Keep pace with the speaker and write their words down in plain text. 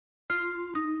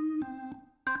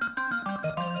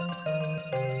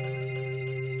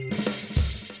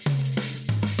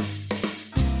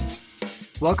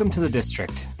Welcome to The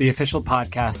District, the official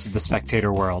podcast of the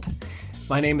Spectator World.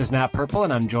 My name is Matt Purple,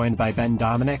 and I'm joined by Ben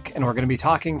Dominic, and we're going to be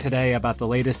talking today about the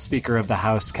latest Speaker of the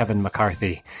House, Kevin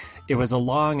McCarthy. It was a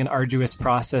long and arduous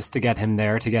process to get him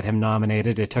there, to get him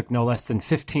nominated. It took no less than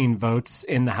 15 votes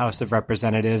in the House of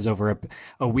Representatives over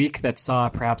a week that saw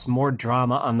perhaps more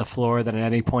drama on the floor than at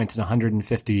any point in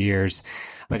 150 years.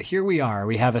 But here we are.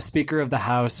 We have a Speaker of the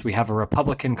House. We have a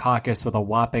Republican caucus with a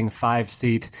whopping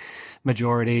 5-seat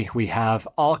majority. We have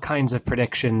all kinds of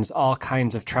predictions, all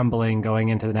kinds of trembling going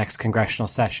into the next congressional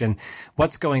session.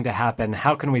 What's going to happen?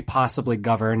 How can we possibly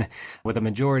govern with a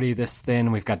majority this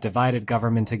thin? We've got divided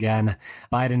government again.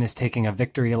 Biden is taking a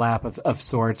victory lap of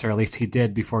sorts, or at least he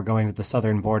did before going to the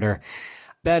southern border.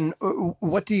 Ben,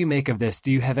 what do you make of this?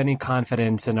 Do you have any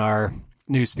confidence in our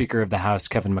new Speaker of the House,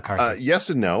 Kevin McCarthy? Yes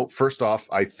and no. First off,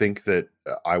 I think that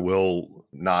I will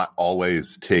not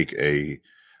always take a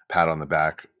pat on the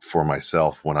back for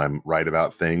myself when I'm right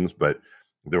about things, but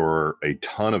there were a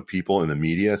ton of people in the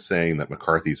media saying that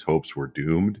McCarthy's hopes were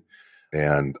doomed.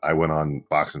 And I went on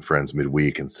Fox and Friends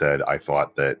midweek and said I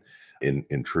thought that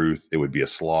in truth it would be a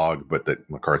slog, but that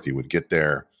McCarthy would get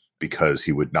there because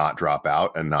he would not drop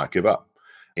out and not give up.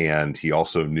 And he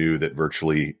also knew that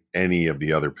virtually any of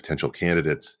the other potential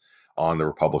candidates on the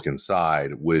Republican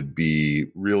side would be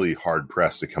really hard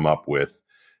pressed to come up with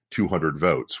 200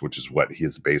 votes, which is what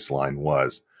his baseline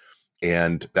was.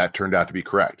 And that turned out to be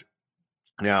correct.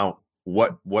 Now,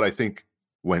 what I think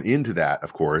went into that,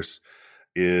 of course,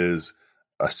 is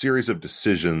a series of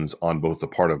decisions on both the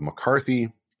part of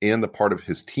McCarthy and the part of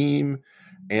his team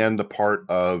and the part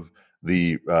of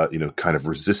the kind of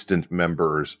resistant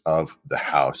members of the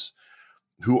House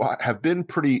who have been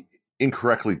pretty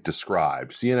incorrectly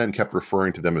described. CNN kept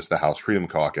referring to them as the House Freedom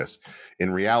Caucus.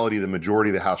 In reality, the majority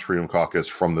of the House Freedom Caucus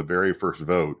from the very first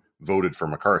vote voted for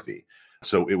McCarthy.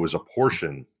 So it was a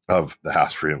portion of the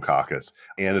House Freedom Caucus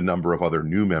and a number of other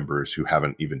new members who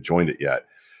haven't even joined it yet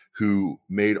who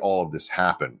made all of this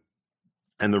happen.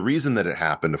 And the reason that it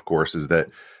happened, of course, is that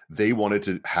they wanted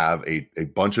to have a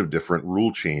bunch of different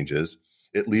rule changes.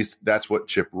 At least that's what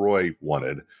Chip Roy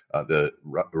wanted, the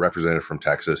representative from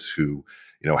Texas who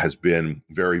has been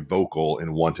very vocal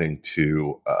in wanting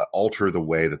to alter the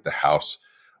way that the House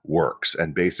works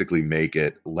and basically make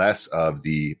it less of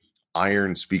the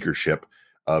iron speakership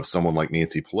of someone like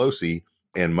Nancy Pelosi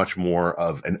and much more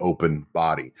of an open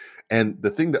body. And the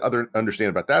thing to understand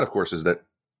about that, of course, is that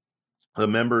the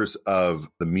members of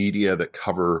the media that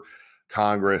cover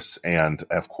Congress and,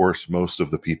 of course, most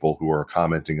of the people who are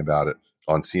commenting about it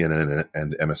on CNN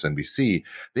and MSNBC,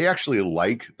 they actually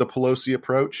like the Pelosi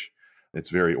approach. It's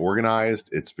very organized.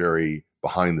 It's very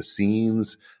behind the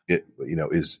scenes. It,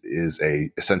 is a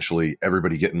essentially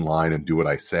everybody get in line and do what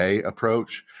I say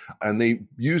approach. And they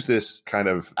use this kind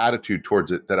of attitude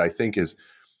towards it that I think is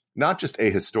not just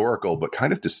ahistorical, but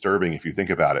kind of disturbing if you think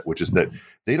about it, which is that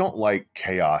they don't like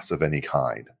chaos of any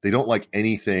kind. They don't like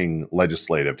anything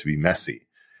legislative to be messy.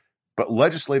 But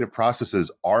legislative processes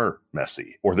are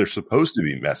messy, or they're supposed to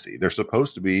be messy. They're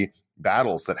supposed to be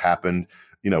battles that happen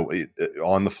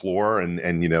on the floor and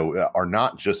are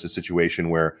not just a situation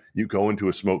where you go into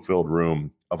a smoke-filled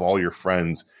room of all your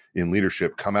friends in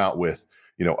leadership, come out with,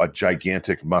 a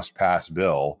gigantic must-pass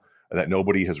bill that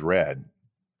nobody has read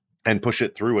and push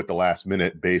it through at the last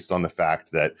minute based on the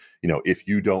fact that, if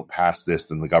you don't pass this,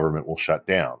 then the government will shut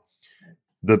down.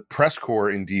 The press corps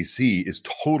in DC is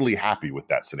totally happy with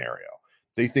that scenario.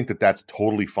 They think that that's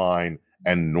totally fine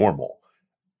and normal.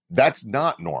 That's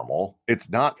not normal. It's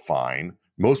not fine.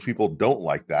 Most people don't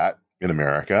like that in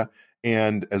America.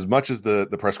 And as much as the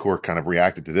press corps kind of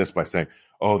reacted to this by saying,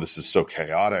 oh, this is so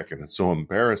chaotic and it's so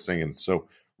embarrassing and so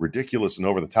ridiculous and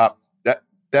over the top,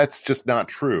 that's just not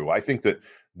true. I think that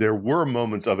there were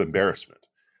moments of embarrassment,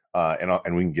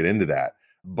 and we can get into that.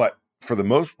 But for the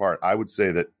most part, I would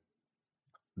say that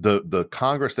the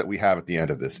Congress that we have at the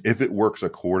end of this, if it works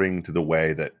according to the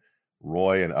way that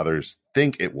Roy and others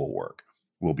think it will work,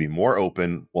 will be more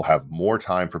open. We'll have more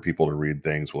time for people to read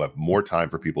things. We'll have more time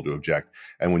for people to object.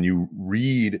 And when you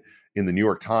read in the New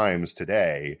York Times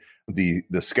today, the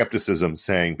skepticism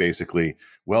saying basically,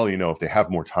 well, if they have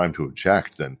more time to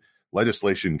object, then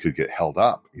legislation could get held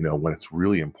up, when it's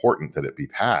really important that it be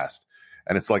passed.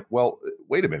 And it's like, well,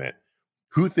 wait a minute.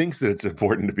 Who thinks that it's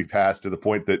important to be passed to the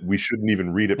point that we shouldn't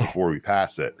even read it before we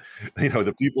pass it?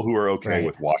 The people who are okay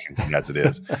with Washington as it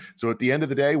is. So at the end of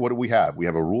the day, what do we have? We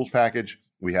have a rules package.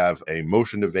 We have a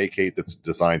motion to vacate that's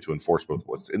designed to enforce both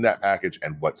what's in that package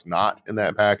and what's not in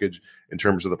that package in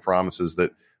terms of the promises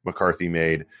that McCarthy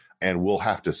made. And we'll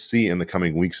have to see in the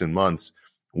coming weeks and months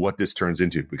what this turns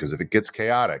into, because if it gets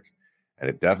chaotic, and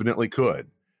it definitely could,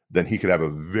 then he could have a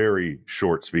very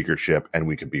short speakership and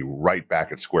we could be right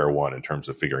back at square one in terms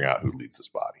of figuring out who leads this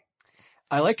body.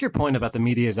 I like your point about the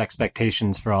media's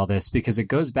expectations for all this, because it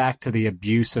goes back to the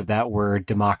abuse of that word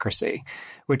democracy,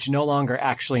 which no longer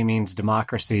actually means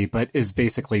democracy, but is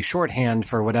basically shorthand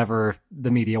for whatever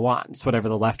the media wants, whatever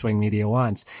the left-wing media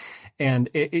wants. And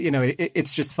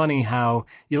it's just funny how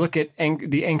you look at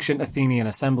the ancient Athenian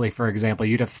assembly, for example.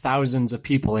 You'd have thousands of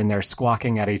people in there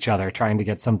squawking at each other, trying to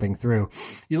get something through.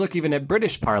 You look even at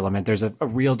British Parliament, there's a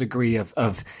real degree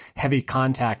of heavy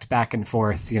contact back and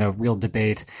forth, real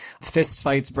debate. Fist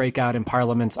fights break out in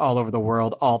parliaments all over the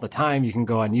world all the time. You can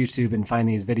go on YouTube and find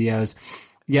these videos.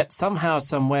 Yet somehow,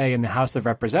 some way in the House of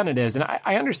Representatives, and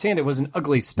I understand it was an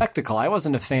ugly spectacle. I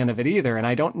wasn't a fan of it either, and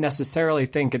I don't necessarily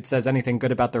think it says anything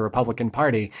good about the Republican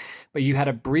Party. But you had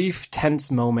a brief,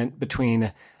 tense moment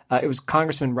between, it was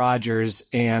Congressman Rogers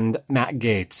and Matt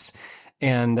Gaetz.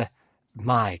 And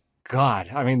my God,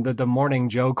 I mean, the Morning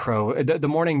Joe crew, the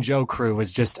Morning Joe crew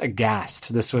was just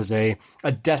aghast. This was a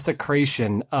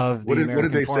desecration of the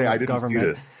American form of government.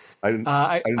 See this.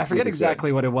 I forget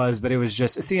exactly what it was, but it was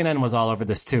just CNN was all over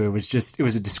this too. It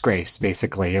was a disgrace,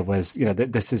 basically. It was,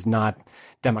 this is not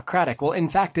democratic. Well, in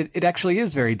fact, it actually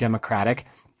is very democratic.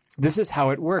 This is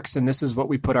how it works. And this is what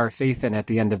we put our faith in at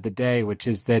the end of the day, which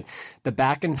is that the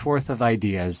back and forth of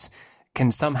ideas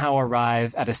can somehow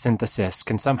arrive at a synthesis,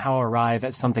 can somehow arrive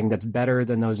at something that's better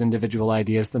than those individual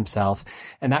ideas themselves.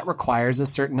 And that requires a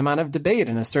certain amount of debate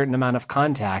and a certain amount of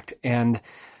contact. And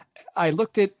I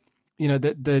looked at,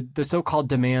 the so-called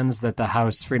demands that the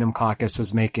House Freedom Caucus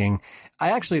was making.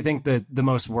 I actually think that the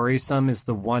most worrisome is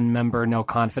the one-member no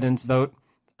confidence vote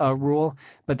rule,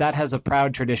 but that has a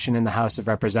proud tradition in the House of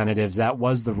Representatives. That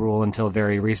was the rule until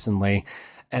very recently.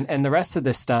 And the rest of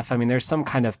this stuff, I mean, there's some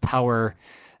kind of power,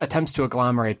 attempts to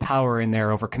agglomerate power in there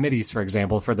over committees, for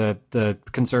example, for the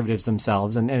conservatives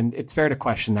themselves. And it's fair to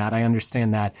question that. I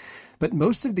understand that. But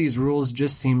most of these rules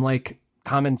just seem like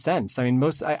common sense. I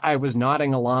mean, I was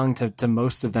nodding along to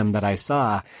most of them that I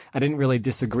saw. I didn't really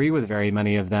disagree with very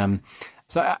many of them.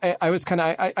 So I was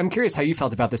I'm curious how you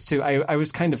felt about this too. I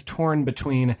was kind of torn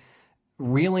between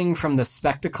reeling from the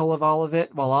spectacle of all of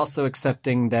it while also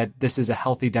accepting that this is a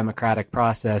healthy democratic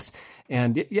process.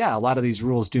 And yeah, a lot of these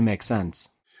rules do make sense.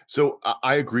 So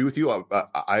I agree with you.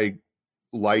 I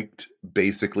liked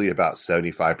basically about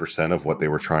 75% of what they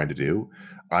were trying to do.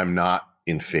 I'm not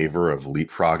in favor of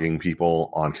leapfrogging people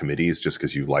on committees just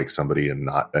because you like somebody and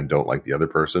don't like the other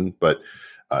person. But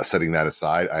setting that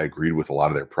aside, I agreed with a lot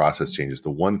of their process changes.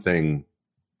 The one thing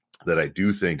that I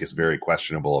do think is very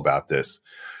questionable about this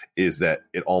is that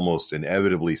it almost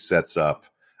inevitably sets up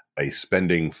a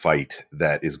spending fight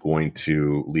that is going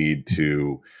to lead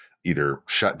to either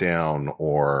shutdown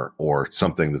or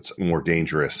something that's more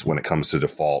dangerous when it comes to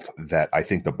default that I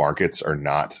think the markets are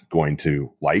not going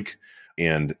to like.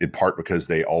 And in part because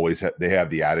they always have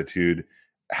the attitude,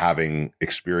 having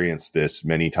experienced this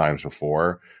many times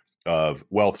before, of,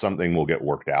 well, something will get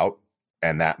worked out,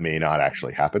 and that may not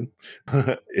actually happen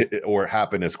or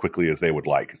happen as quickly as they would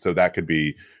like. So that could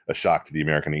be a shock to the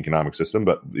American economic system.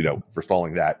 But,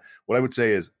 forestalling that, what I would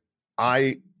say is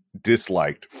I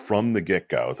disliked from the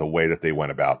get-go the way that they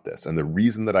went about this. And the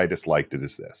reason that I disliked it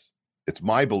is this. It's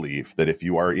my belief that if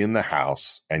you are in the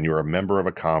House and you're a member of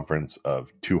a conference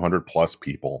of 200 plus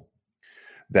people,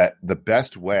 that the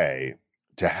best way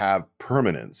to have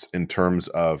permanence in terms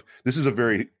of, this is a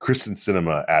very Kristen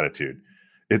Sinema attitude.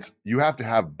 You have to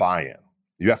have buy-in.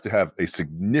 You have to have a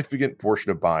significant portion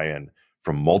of buy-in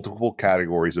from multiple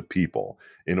categories of people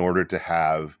in order to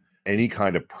have any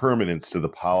kind of permanence to the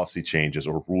policy changes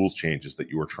or rules changes that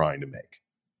you are trying to make.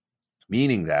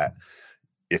 Meaning that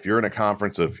if you're in a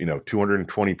conference of,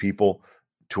 220 people,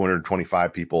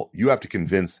 225 people, you have to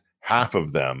convince half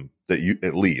of them that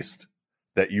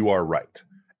you are right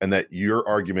and that your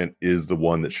argument is the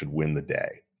one that should win the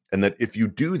day. And that if you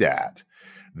do that,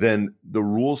 then the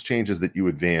rules changes that you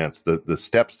advance, the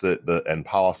steps and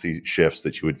policy shifts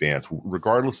that you advance,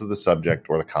 regardless of the subject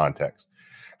or the context,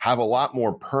 have a lot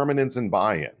more permanence and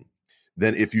buy-in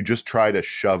than if you just try to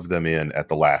shove them in at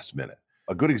the last minute.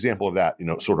 A good example of that,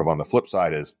 sort of on the flip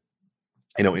side is,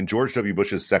 in George W.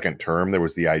 Bush's second term, there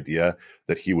was the idea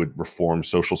that he would reform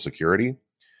Social Security.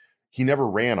 He never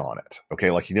ran on it.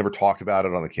 Okay. Like he never talked about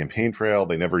it on the campaign trail.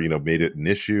 They never, made it an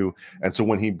issue. And so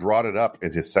when he brought it up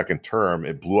in his second term,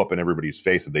 it blew up in everybody's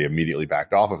face and they immediately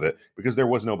backed off of it because there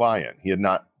was no buy-in. He had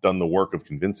not done the work of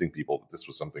convincing people that this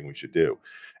was something we should do.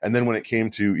 And then when it came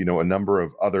to, a number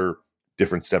of other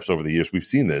different steps over the years, we've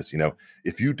seen this,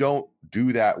 if you don't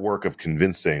do that work of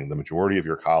convincing the majority of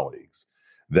your colleagues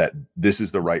that this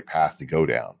is the right path to go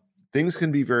down, things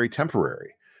can be very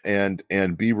temporary. and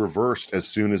be reversed as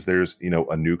soon as there's,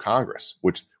 a new Congress,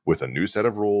 which with a new set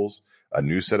of rules, a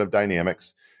new set of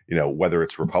dynamics, whether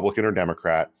it's Republican or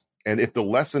Democrat. And if the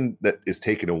lesson that is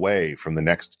taken away from the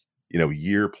next,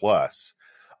 year plus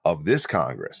of this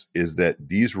Congress is that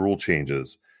these rule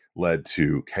changes led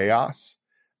to chaos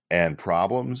and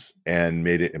problems and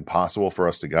made it impossible for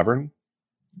us to govern,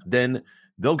 then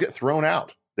they'll get thrown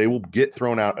out. They will get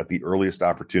thrown out at the earliest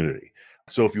opportunity.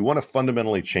 So if you want to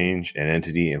fundamentally change an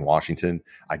entity in Washington,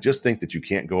 I just think that you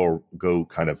can't go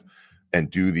kind of and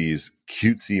do these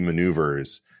cutesy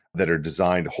maneuvers that are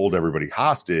designed to hold everybody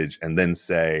hostage and then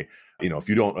say, if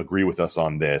you don't agree with us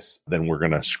on this, then we're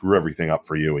going to screw everything up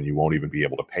for you and you won't even be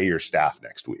able to pay your staff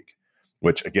next week,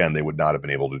 which, again, they would not have been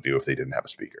able to do if they didn't have a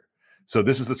speaker. So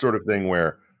this is the sort of thing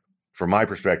where, from my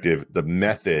perspective, the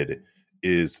method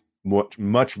is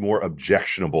much more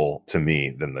objectionable to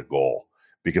me than the goal,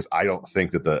 because I don't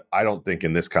think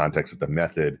in this context that the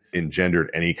method engendered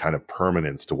any kind of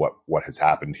permanence to what has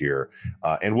happened here.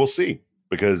 And we'll see,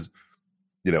 because,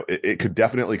 it could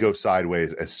definitely go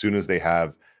sideways as soon as they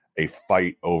have a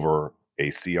fight over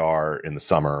a CR in the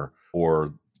summer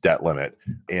or debt limit.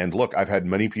 And look, I've had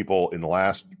many people in the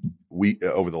last week,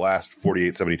 over the last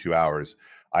 48, 72 hours,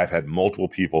 I've had multiple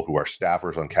people who are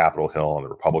staffers on Capitol Hill on the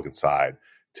Republican side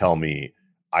tell me,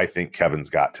 I think Kevin's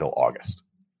got till August.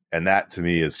 And that to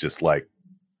me is just like,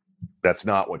 that's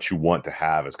not what you want to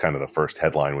have as kind of the first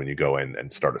headline when you go in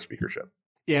and start a speakership.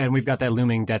 Yeah, and we've got that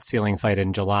looming debt ceiling fight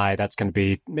in July. That's going to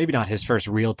be maybe not his first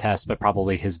real test, but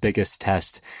probably his biggest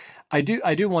test. I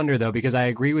do wonder, though, because I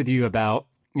agree with you about,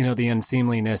 the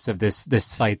unseemliness of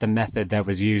this fight, the method that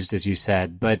was used, as you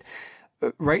said. But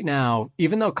right now,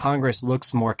 even though Congress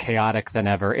looks more chaotic than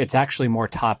ever, it's actually more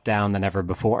top down than ever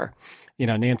before.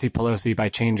 Nancy Pelosi, by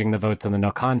changing the votes on the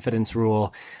no confidence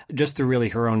rule, just through really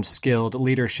her own skilled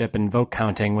leadership and vote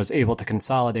counting, was able to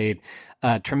consolidate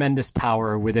tremendous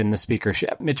power within the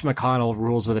speakership. Mitch McConnell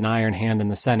rules with an iron hand in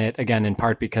the Senate, again, in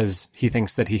part because he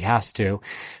thinks that he has to.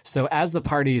 So as the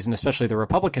parties, and especially the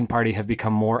Republican Party, have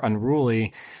become more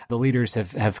unruly, the leaders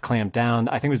have clamped down.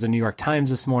 I think it was the New York Times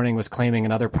this morning was claiming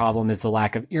another problem is the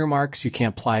lack of earmarks. You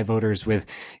can't ply voters with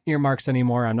earmarks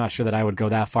anymore. I'm not sure that I would go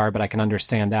that far, but I can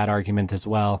understand that argument as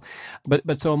well.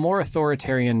 But so a more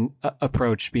authoritarian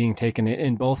approach being taken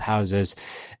in both houses.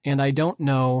 And I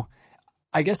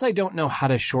guess I don't know how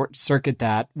to short circuit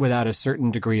that without a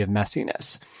certain degree of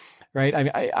messiness, right?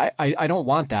 I don't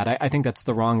want that. I think that's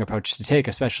the wrong approach to take,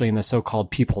 especially in the so-called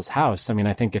people's house. I mean,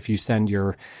 I think if you send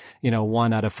your,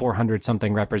 1 out of 400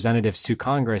 something representatives to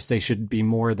Congress, they should be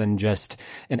more than just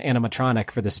an animatronic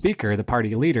for the speaker, the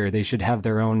party leader. They should have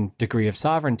their own degree of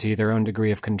sovereignty, their own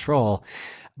degree of control.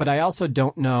 But I also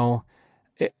don't know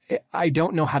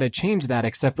how to change that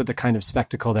except with the kind of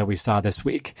spectacle that we saw this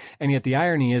week. And yet the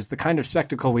irony is the kind of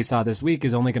spectacle we saw this week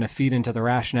is only going to feed into the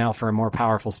rationale for a more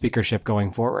powerful speakership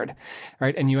going forward,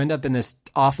 right? And you end up in this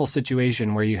awful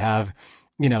situation where you have,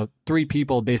 3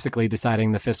 people basically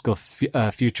deciding the fiscal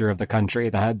future of the country,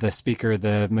 the speaker,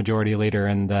 the majority leader,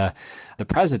 and the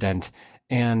president.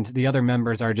 And the other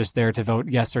members are just there to vote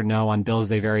yes or no on bills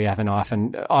they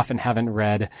often haven't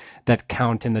read that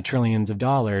count in the trillions of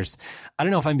dollars. I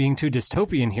don't know if I'm being too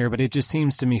dystopian here, but it just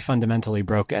seems to me fundamentally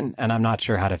broken, and I'm not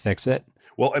sure how to fix it.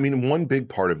 Well, I mean, one big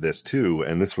part of this too,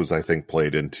 and this was, I think,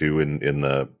 played into in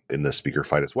the speaker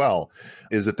fight as well,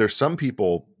 is that there's some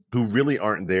people who really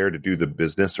aren't there to do the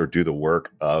business or do the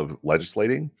work of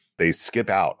legislating. They skip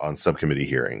out on subcommittee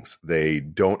hearings. They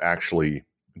don't actually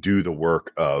do the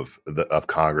work of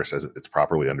Congress as it's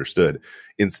properly understood.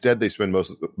 Instead, they spend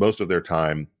most of their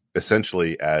time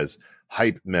essentially as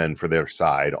hype men for their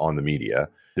side on the media.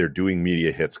 They're doing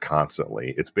media hits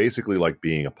constantly. It's basically like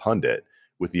being a pundit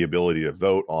with the ability to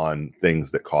vote on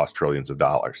things that cost trillions of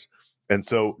dollars. And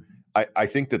so I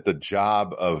think that the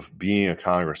job of being a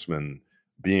congressman,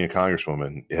 being a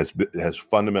congresswoman has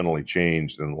fundamentally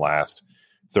changed in the last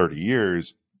 30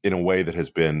 years in a way that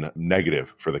has been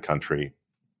negative for the country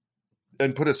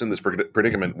and put us in this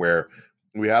predicament where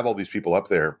we have all these people up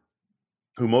there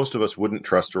who most of us wouldn't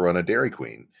trust to run a Dairy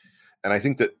Queen. And I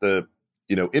think that the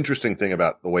interesting thing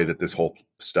about the way that this whole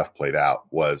stuff played out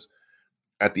was,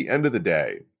 at the end of the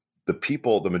day,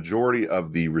 the majority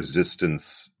of the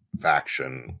resistance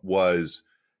faction was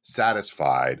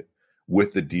satisfied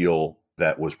with the deal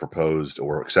that was proposed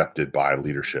or accepted by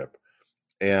leadership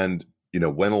and,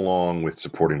 went along with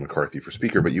supporting McCarthy for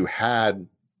speaker. But you had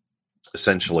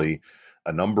essentially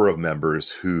a number of members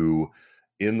who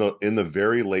in the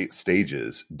very late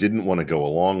stages didn't want to go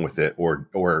along with it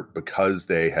or because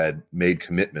they had made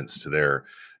commitments to their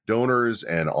donors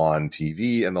and on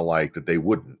TV and the like that they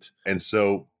wouldn't. And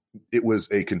so it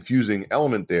was a confusing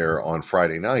element there on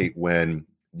Friday night when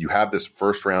you have this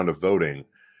first round of voting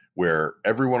where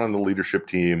everyone on the leadership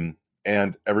team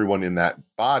and everyone in that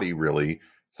body really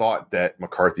thought that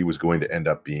McCarthy was going to end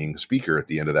up being speaker at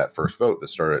the end of that first vote that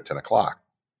started at 10 o'clock.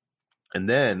 And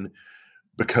then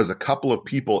because a couple of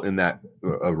people in that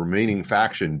remaining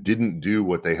faction didn't do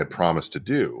what they had promised to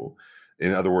do,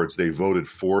 in other words, they voted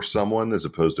for someone as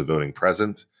opposed to voting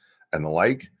present and the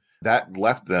like, that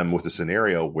left them with a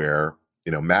scenario where,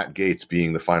 Matt Gaetz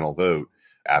being the final vote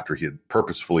after he had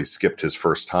purposefully skipped his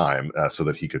first time so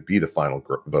that he could be the final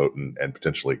vote and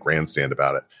potentially grandstand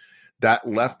about it. That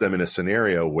left them in a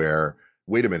scenario where,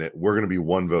 wait a minute, we're going to be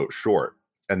one vote short.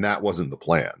 And that wasn't the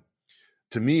plan.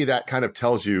 To me, that kind of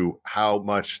tells you how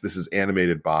much this is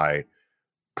animated by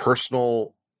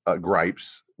personal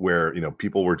gripes where,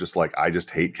 people were just like, I just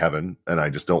hate Kevin and I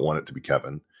just don't want it to be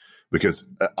Kevin. Because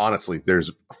honestly,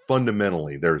 there's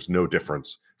no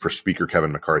difference for Speaker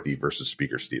Kevin McCarthy versus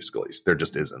Speaker Steve Scalise. There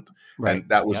just isn't. Right. And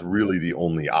that was really the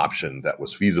only option that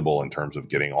was feasible in terms of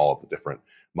getting all of the different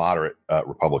moderate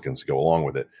Republicans to go along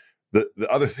with it. The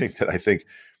other thing that I think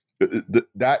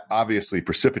that obviously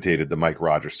precipitated the Mike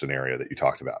Rogers scenario that you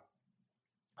talked about,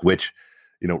 which,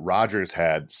 Rogers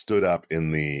had stood up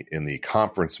in the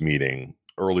conference meeting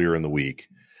earlier in the week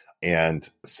and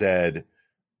said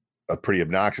pretty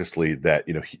obnoxiously that,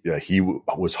 he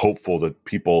was hopeful that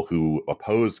people who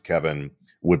opposed Kevin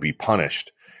would be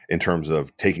punished in terms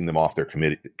of taking them off their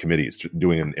committees,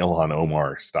 doing an Ilhan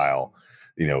Omar style,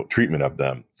 treatment of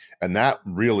them. And that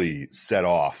really set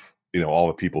off, all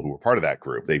the people who were part of that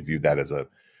group. They viewed that as a,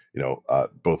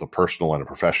 both a personal and a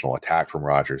professional attack from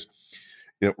Rogers.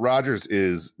 Rogers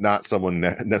is not someone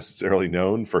necessarily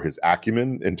known for his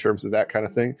acumen in terms of that kind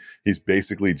of thing. He's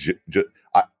basically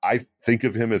I think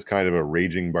of him as kind of a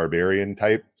raging barbarian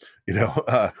type,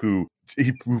 who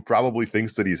probably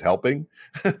thinks that he's helping.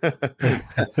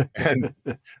 and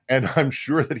I'm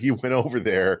sure that he went over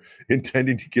there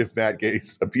intending to give Matt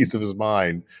Gaetz a piece of his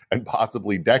mind and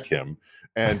possibly deck him.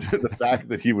 And the fact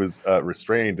that he was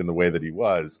restrained in the way that he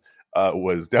was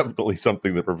definitely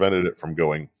something that prevented it from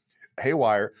going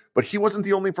haywire. But he wasn't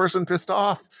the only person pissed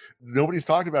off. Nobody's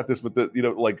talked about this, but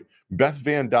Beth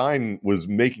Van Dyne was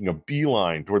making a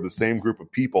beeline toward the same group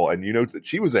of people, and that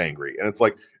she was angry. And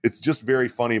it's just very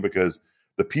funny because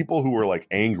the people who were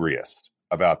angriest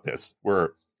about this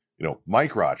were,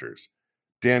 Mike Rogers,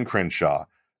 Dan Crenshaw,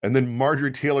 and then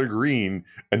Marjorie Taylor Greene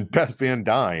and Beth Van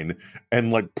Dyne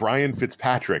and Brian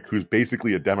Fitzpatrick, who's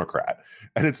basically a Democrat.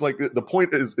 And it's the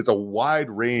point is it's a wide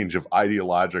range of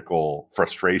ideological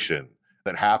frustration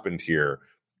that happened here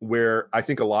where I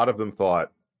think a lot of them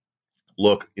thought,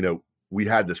 look, we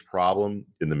had this problem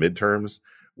in the midterms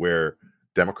where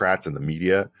Democrats and the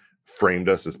media framed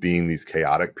us as being these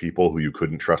chaotic people who you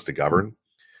couldn't trust to govern.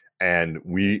 And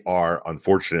we are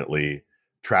unfortunately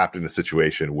trapped in a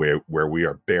situation where we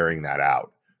are bearing that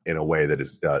out in a way that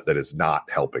is not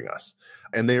helping us.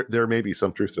 And there may be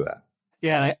some truth to that.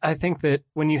 Yeah, and I think that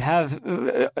when you have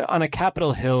on a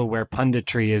Capitol Hill where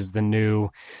punditry is the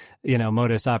new,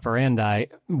 modus operandi,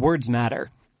 words matter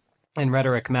and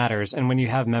rhetoric matters. And when you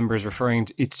have members referring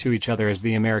to each other as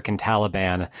the American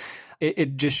Taliban,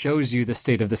 it just shows you the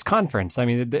state of this conference. I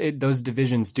mean, those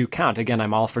divisions do count. Again,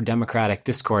 I'm all for democratic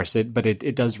discourse, but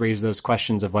it does raise those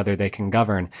questions of whether they can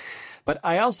govern. But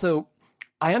I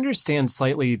understand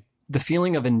slightly the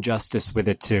feeling of injustice with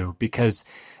it too, because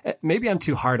maybe I'm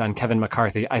too hard on Kevin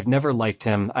McCarthy. I've never liked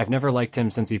him. I've never liked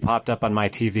him since he popped up on my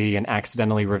TV and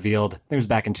accidentally revealed, I think it was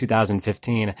back in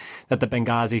 2015, that the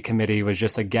Benghazi committee was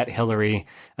just a Get Hillary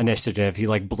initiative. He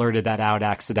blurted that out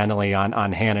accidentally on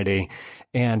Hannity.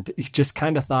 And he just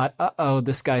kind of thought,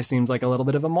 this guy seems like a little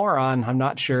bit of a moron. I'm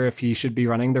not sure if he should be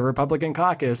running the Republican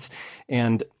caucus.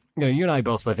 And you and I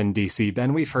both live in D.C.,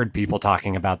 Ben. We've heard people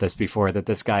talking about this before, that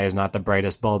this guy is not the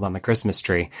brightest bulb on the Christmas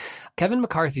tree. Kevin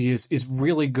McCarthy is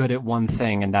really good at one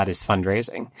thing, and that is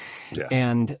fundraising. Yes.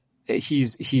 And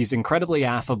he's incredibly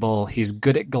affable. He's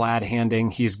good at glad handing.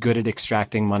 He's good at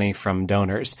extracting money from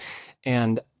donors.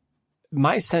 And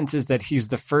my sense is that he's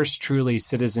the first truly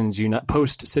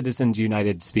post-Citizens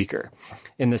United speaker,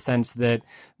 in the sense that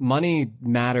money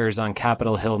matters on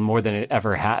Capitol Hill more than it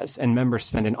ever has, and members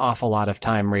spend an awful lot of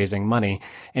time raising money.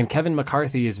 And Kevin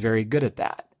McCarthy is very good at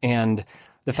that. And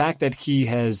the fact that he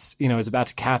has, is about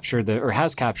to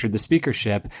has captured the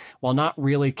speakership while not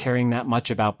really caring that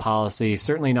much about policy,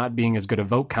 certainly not being as good a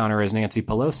vote counter as Nancy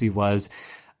Pelosi was,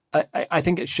 I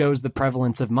think it shows the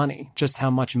prevalence of money, just how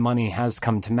much money has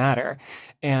come to matter.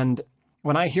 And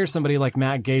when I hear somebody like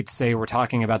Matt Gaetz say we're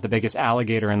talking about the biggest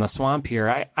alligator in the swamp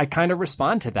here, I kind of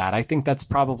respond to that. I think that's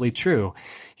probably true.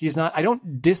 He's not, I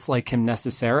don't dislike him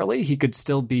necessarily. He could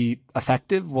still be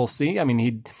effective. We'll see. I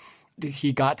mean,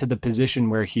 he got to the position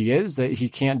where he is, that he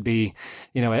can't be,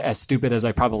 as stupid as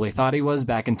I probably thought he was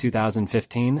back in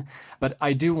 2015. But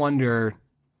I do wonder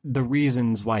the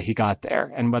reasons why he got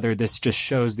there and whether this just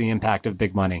shows the impact of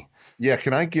big money. Yeah,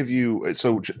 can I give you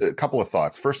a couple of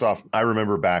thoughts? First off, I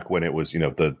remember back when it was,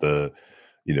 the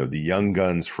young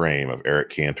guns frame of Eric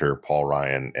Cantor, Paul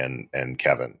Ryan, and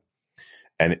Kevin.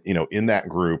 And, in that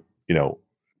group,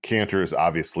 Cantor is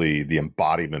obviously the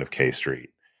embodiment of K Street.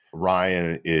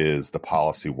 Ryan is the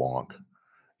policy wonk,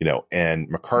 and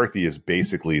McCarthy is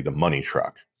basically the money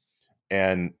truck.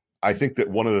 And I think that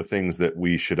one of the things that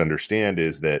we should understand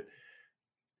is that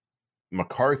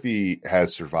McCarthy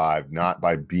has survived not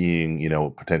by being,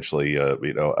 potentially,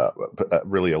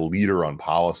 really a leader on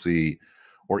policy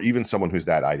or even someone who's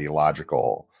that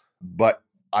ideological. But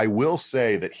I will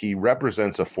say that he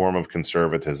represents a form of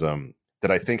conservatism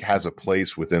that I think has a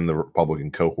place within the Republican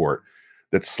cohort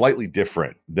that's slightly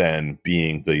different than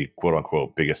being the quote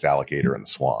unquote biggest alligator in the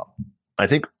swamp. I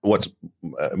think what's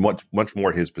much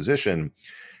more his position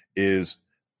is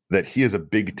that he is a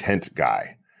big tent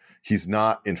guy. He's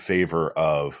not in favor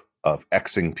of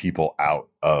Xing people out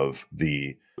of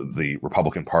the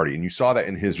Republican Party. And you saw that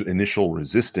in his initial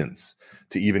resistance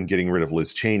to even getting rid of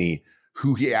Liz Cheney,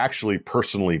 who he actually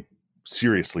personally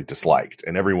seriously disliked.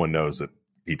 And everyone knows that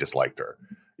he disliked her,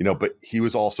 but he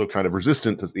was also kind of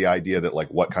resistant to the idea that, like,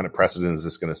 what kind of precedent is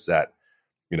this going to set?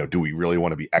 Do we really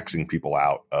want to be Xing people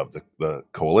out of the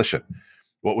coalition?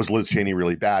 What was Liz Cheney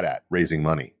really bad at? Raising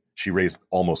money. She raised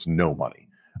almost no money.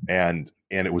 And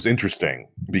it was interesting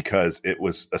because it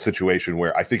was a situation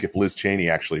where I think if Liz Cheney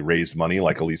actually raised money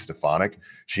like Elise Stefanik,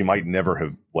 she might never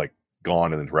have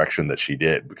gone in the direction that she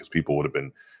did, because people would have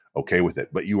been okay with it.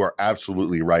 But you are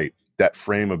absolutely right. That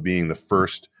frame of being the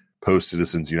first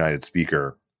post-Citizens United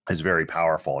speaker is very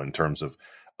powerful in terms of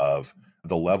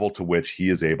the level to which he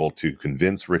is able to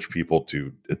convince rich people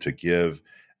to give,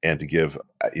 and to give,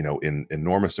 in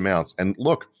enormous amounts. And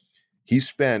look, he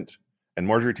spent, and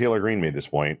Marjorie Taylor Greene made this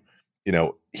point,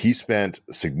 he spent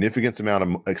significant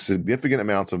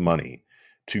amounts of money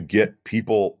to get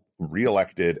people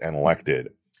reelected and elected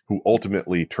who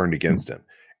ultimately turned against him.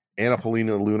 Anna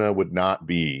Paulina Luna would not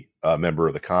be a member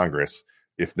of the Congress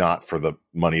if not for the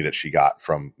money that she got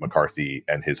from McCarthy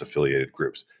and his affiliated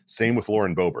groups. Same with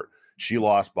Lauren Boebert. She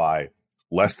lost by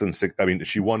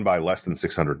she won by less than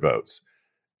 600 votes.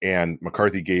 And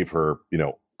McCarthy gave her,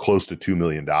 close to $2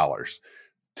 million. $2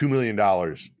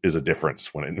 million is a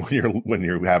difference when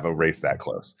you have a race that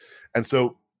close. And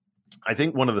so I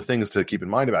think one of the things to keep in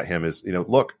mind about him is,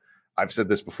 look, I've said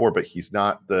this before, but he's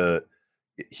not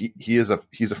he's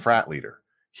a frat leader.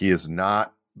 He is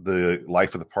not the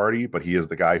life of the party, but he is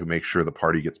the guy who makes sure the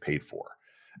party gets paid for.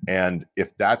 And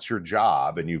if that's your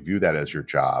job and you view that as your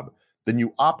job, then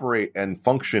you operate and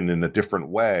function in a different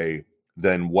way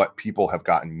than what people have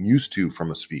gotten used to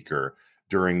from a speaker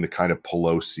during the kind of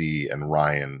Pelosi and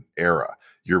Ryan era.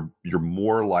 You're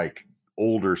more like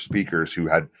older speakers who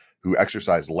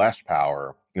exercised less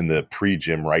power in the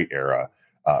pre-Jim Wright era,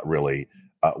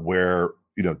 where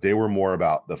they were more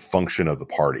about the function of the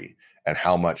party and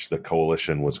how much the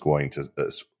coalition was going to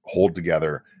hold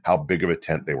together, how big of a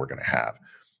tent they were going to have.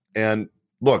 And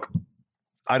look,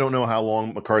 I don't know how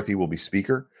long McCarthy will be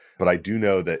speaker, but I do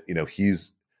know that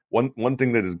he's one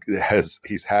thing that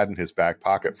he's had in his back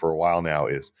pocket for a while now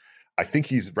is I think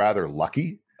he's rather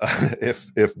lucky.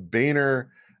 If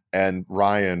Boehner and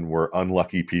Ryan were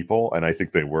unlucky people, and I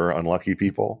think they were unlucky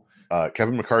people,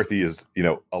 Kevin McCarthy is,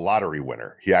 a lottery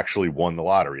winner. He actually won the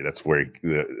lottery. That's where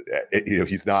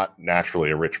he's not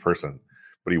naturally a rich person,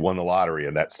 but he won the lottery,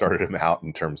 and that started him out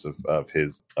in terms of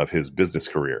his business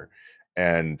career.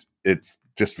 And it's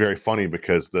just very funny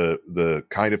because the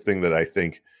kind of thing that I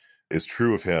think is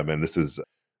true of him, and this is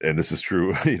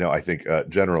true, I think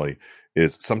generally,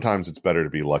 is sometimes it's better to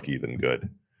be lucky than good.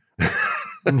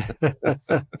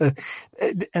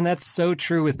 And that's so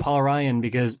true with Paul Ryan,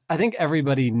 because I think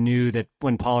everybody knew that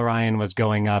when Paul Ryan was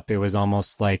going up, it was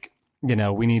almost like,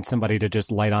 we need somebody to just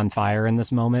light on fire in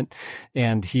this moment,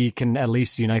 and he can at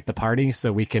least unite the party,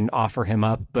 so we can offer him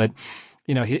up. But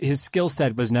his skill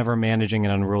set was never managing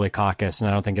an unruly caucus, and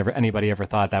I don't think anybody ever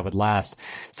thought that would last.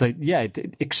 So yeah,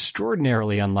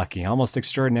 extraordinarily unlucky, almost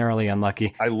extraordinarily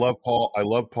unlucky. I love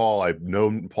Paul. I've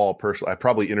known Paul personally. I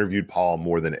probably interviewed Paul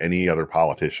more than any other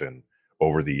politician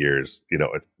over the years.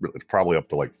 It's probably up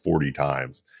to like 40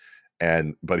 times.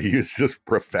 But he is just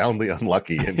profoundly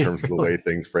unlucky in terms of the way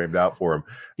things framed out for him.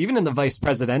 Even in the vice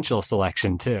presidential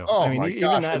selection too. Oh, I mean, my even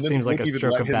gosh. that seems like a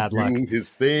stroke of bad luck. His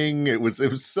thing. It was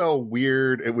so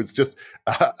weird. It was just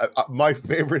my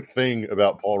favorite thing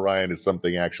about Paul Ryan is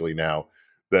something actually now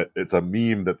that it's a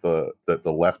meme that the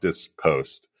leftists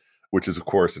post, which is of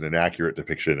course an inaccurate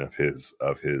depiction of his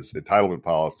entitlement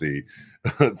policy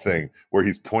thing, where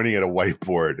he's pointing at a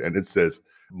whiteboard and it says,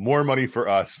 "More money for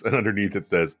us," and underneath it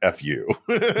says "F you."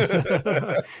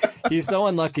 He's so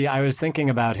unlucky. I was thinking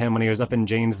about him when he was up in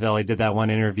Janesville. He did that one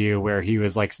interview where he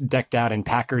was like decked out in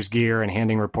Packers gear and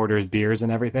handing reporters beers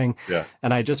and everything. Yeah.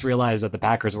 And I just realized that the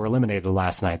Packers were eliminated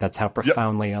last night. That's how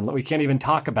profoundly we can't even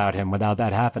talk about him without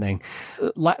that happening.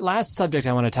 Last subject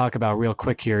I want to talk about real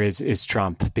quick here is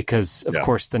Trump, because of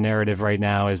course the narrative right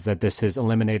now is that this has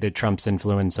eliminated Trump's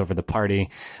influence over the party.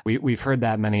 We've heard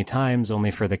that many times,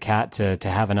 only for the cat to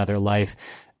have another life.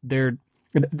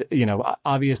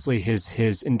 Obviously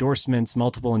his endorsements,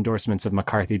 multiple endorsements of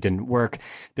McCarthy didn't work.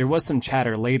 There was some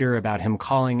chatter later about him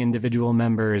calling individual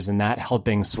members and that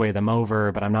helping sway them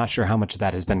over, but I'm not sure how much of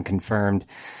that has been confirmed.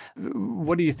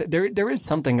 What do you think? There is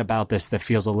something about this that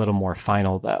feels a little more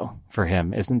final though for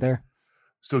him, isn't there?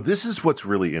 So this is what's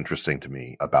really interesting to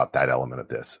me about that element of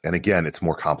this. And again, it's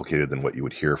more complicated than what you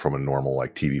would hear from a normal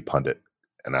like TV pundit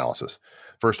analysis.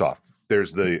 First off,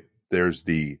 there's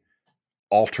the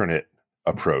alternate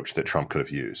approach that Trump could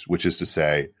have used, which is to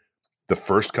say the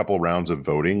first couple rounds of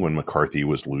voting when McCarthy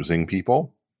was losing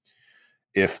people,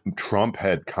 if Trump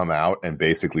had come out and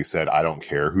basically said, "I don't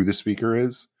care who the speaker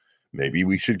is, maybe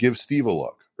we should give Steve a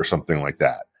look," or something like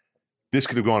that, this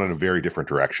could have gone in a very different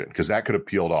direction, because that could have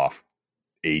peeled off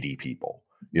 80 people,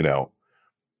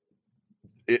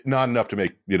 not enough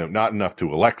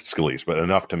to elect Scalise, but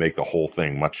enough to make the whole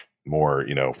thing much more,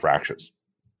 fractious.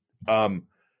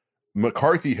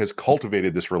 McCarthy has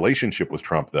cultivated this relationship with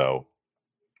Trump, though,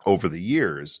 over the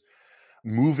years,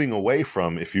 moving away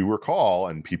from, if you recall,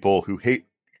 and people who hate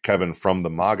Kevin from the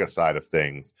MAGA side of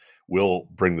things will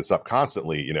bring this up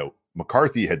constantly.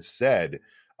 McCarthy had said,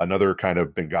 another kind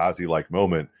of Benghazi-like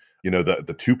moment,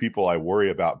 the two people I worry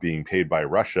about being paid by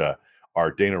Russia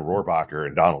are Dana Rohrabacher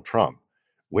and Donald Trump,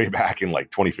 way back in like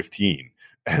 2015.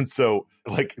 And so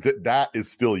like that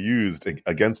is still used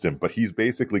against him, but he's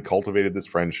basically cultivated this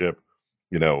friendship,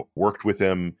 worked with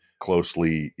him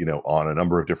closely, on a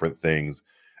number of different things,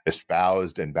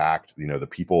 espoused and backed, the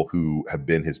people who have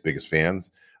been his biggest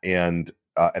fans. And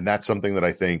that's something that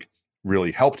I think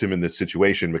really helped him in this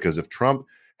situation, because if Trump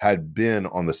had been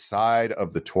on the side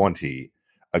of the 20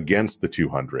 against the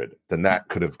 200, then that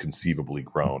could have conceivably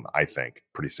grown, I think,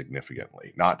 pretty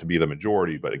significantly. Not to be the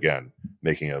majority, but again,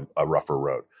 making a rougher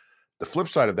road. The flip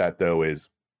side of that, though, is,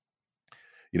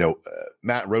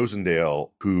 Matt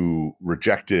Rosendale, who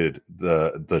rejected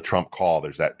the Trump call.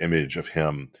 There's that image of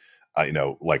him,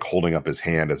 like holding up his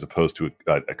hand as opposed to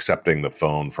accepting the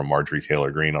phone from Marjorie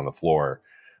Taylor Greene on the floor,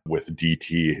 with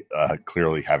DT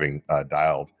clearly having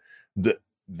dialed.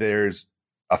 There's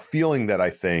a feeling that I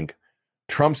think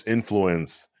Trump's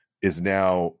influence is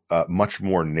now much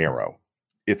more narrow.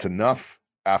 It's enough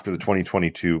after the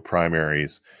 2022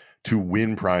 primaries to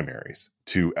win primaries,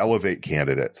 to elevate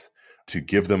candidates, to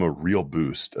give them a real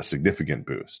boost, a significant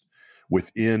boost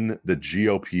within the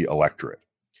GOP electorate.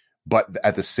 But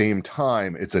at the same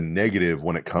time, it's a negative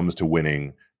when it comes to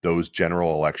winning those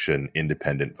general election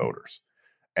independent voters.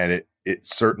 And it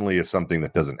certainly is something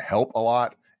that doesn't help a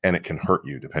lot, and it can hurt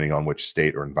you depending on which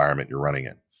state or environment you're running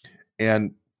in.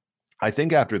 And I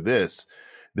think after this,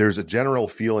 there's a general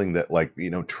feeling that, like,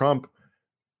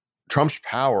 Trump's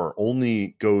power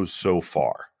only goes so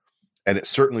far. And it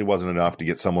certainly wasn't enough to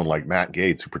get someone like Matt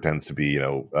Gaetz, who pretends to be,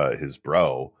 his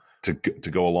bro, to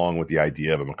go along with the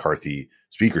idea of a McCarthy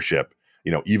speakership,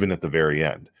 even at the very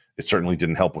end. It certainly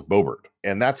didn't help with Boebert.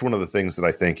 And that's one of the things that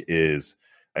I think is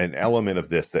an element of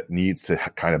this that needs to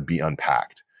kind of be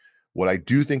unpacked. What I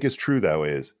do think is true, though,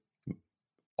 is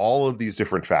all of these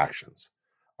different factions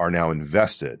are now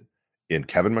invested in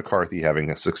Kevin McCarthy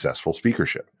having a successful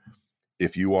speakership.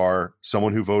 If you are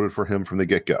someone who voted for him from the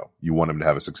get-go, you want him to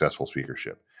have a successful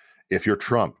speakership. If you're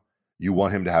Trump, you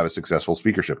want him to have a successful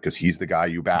speakership because he's the guy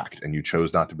you backed, and you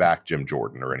chose not to back Jim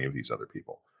Jordan or any of these other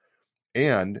people.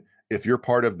 And if you're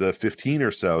part of the 15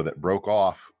 or so that broke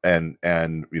off and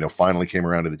finally came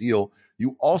around to the deal,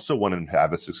 you also want him to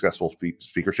have a successful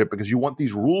speakership because you want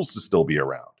these rules to still be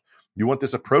around. You want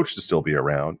this approach to still be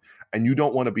around, and you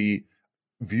don't want to be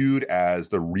viewed as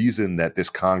the reason that this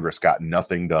Congress got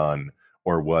nothing done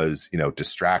or was,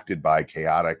 distracted by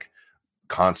chaotic,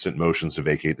 constant motions to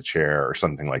vacate the chair or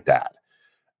something like that.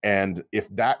 And if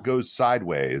that goes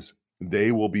sideways,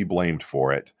 they will be blamed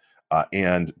for it.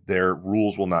 and their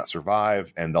rules will not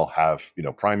survive, and they'll have,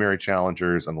 primary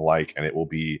challengers and the like, and it will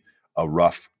be a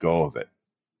rough go of it.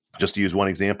 Just to use one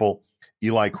example,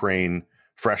 Eli Crane,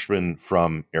 freshman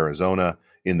from Arizona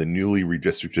in the newly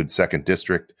redistricted 2nd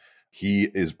District, he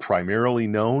is primarily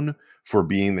known for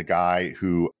being the guy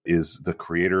who is the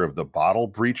creator of the bottle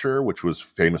breacher, which was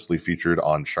famously featured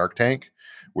on Shark Tank,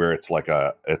 where it's like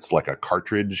a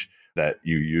cartridge that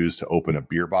you use to open a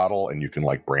beer bottle, and you can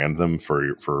like brand them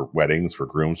for weddings, for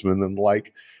groomsmen and the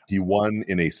like. He won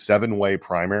in a 7-way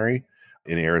primary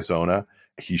in Arizona.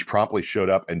 He promptly showed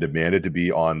up and demanded to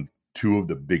be on 2 of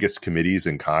the biggest committees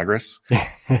in Congress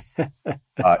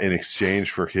in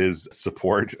exchange for his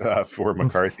support for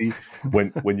McCarthy.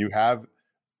 When you have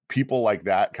people like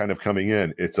that kind of coming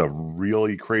in, it's a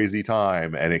really crazy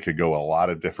time, and it could go a lot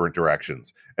of different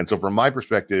directions. And so from my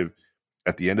perspective,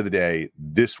 at the end of the day,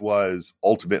 this was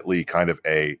ultimately kind of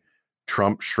a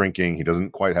Trump shrinking. He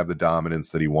doesn't quite have the dominance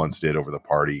that he once did over the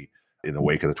party in the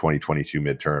wake of the 2022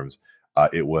 midterms.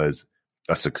 It was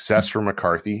a success for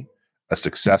McCarthy, a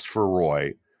success for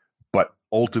Roy, but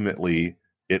ultimately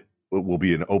it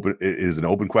is an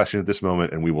open question at this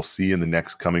moment, and we will see in the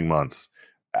next coming months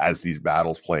as these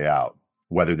battles play out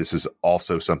whether this is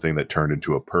also something that turned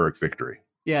into a Pyrrhic victory.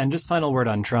 Yeah, and just final word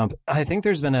on Trump. I think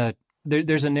there's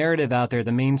a narrative out there,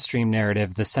 the mainstream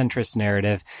narrative, the centrist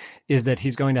narrative, is that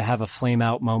he's going to have a flame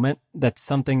out moment, that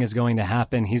something is going to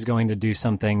happen. He's going to do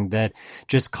something that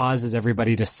just causes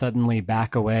everybody to suddenly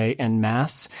back away en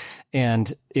masse.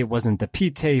 And it wasn't the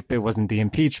Pete tape. It wasn't the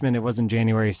impeachment. It wasn't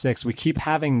January 6th. We keep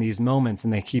having these moments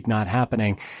and they keep not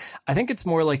happening. I think it's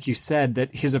more like you said,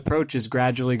 that his approach is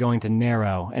gradually going to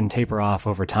narrow and taper off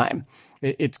over time.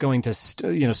 It's going to,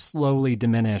 slowly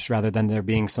diminish rather than there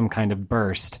being some kind of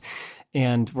burst.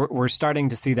 And we're starting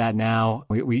to see that now.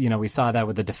 We saw that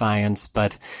with the defiance,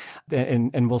 but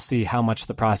and we'll see how much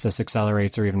the process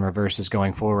accelerates or even reverses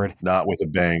going forward. Not with a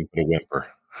bang, but a whimper.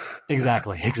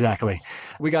 Exactly.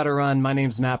 We got to run. My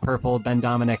name's Matt Purple. Ben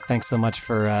Dominic, thanks so much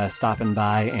for stopping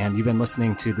by. And you've been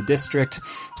listening to The District.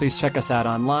 Please check us out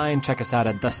online. Check us out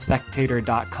at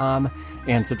thespectator.com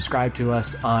and subscribe to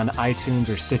us on iTunes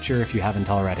or Stitcher if you haven't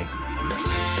already.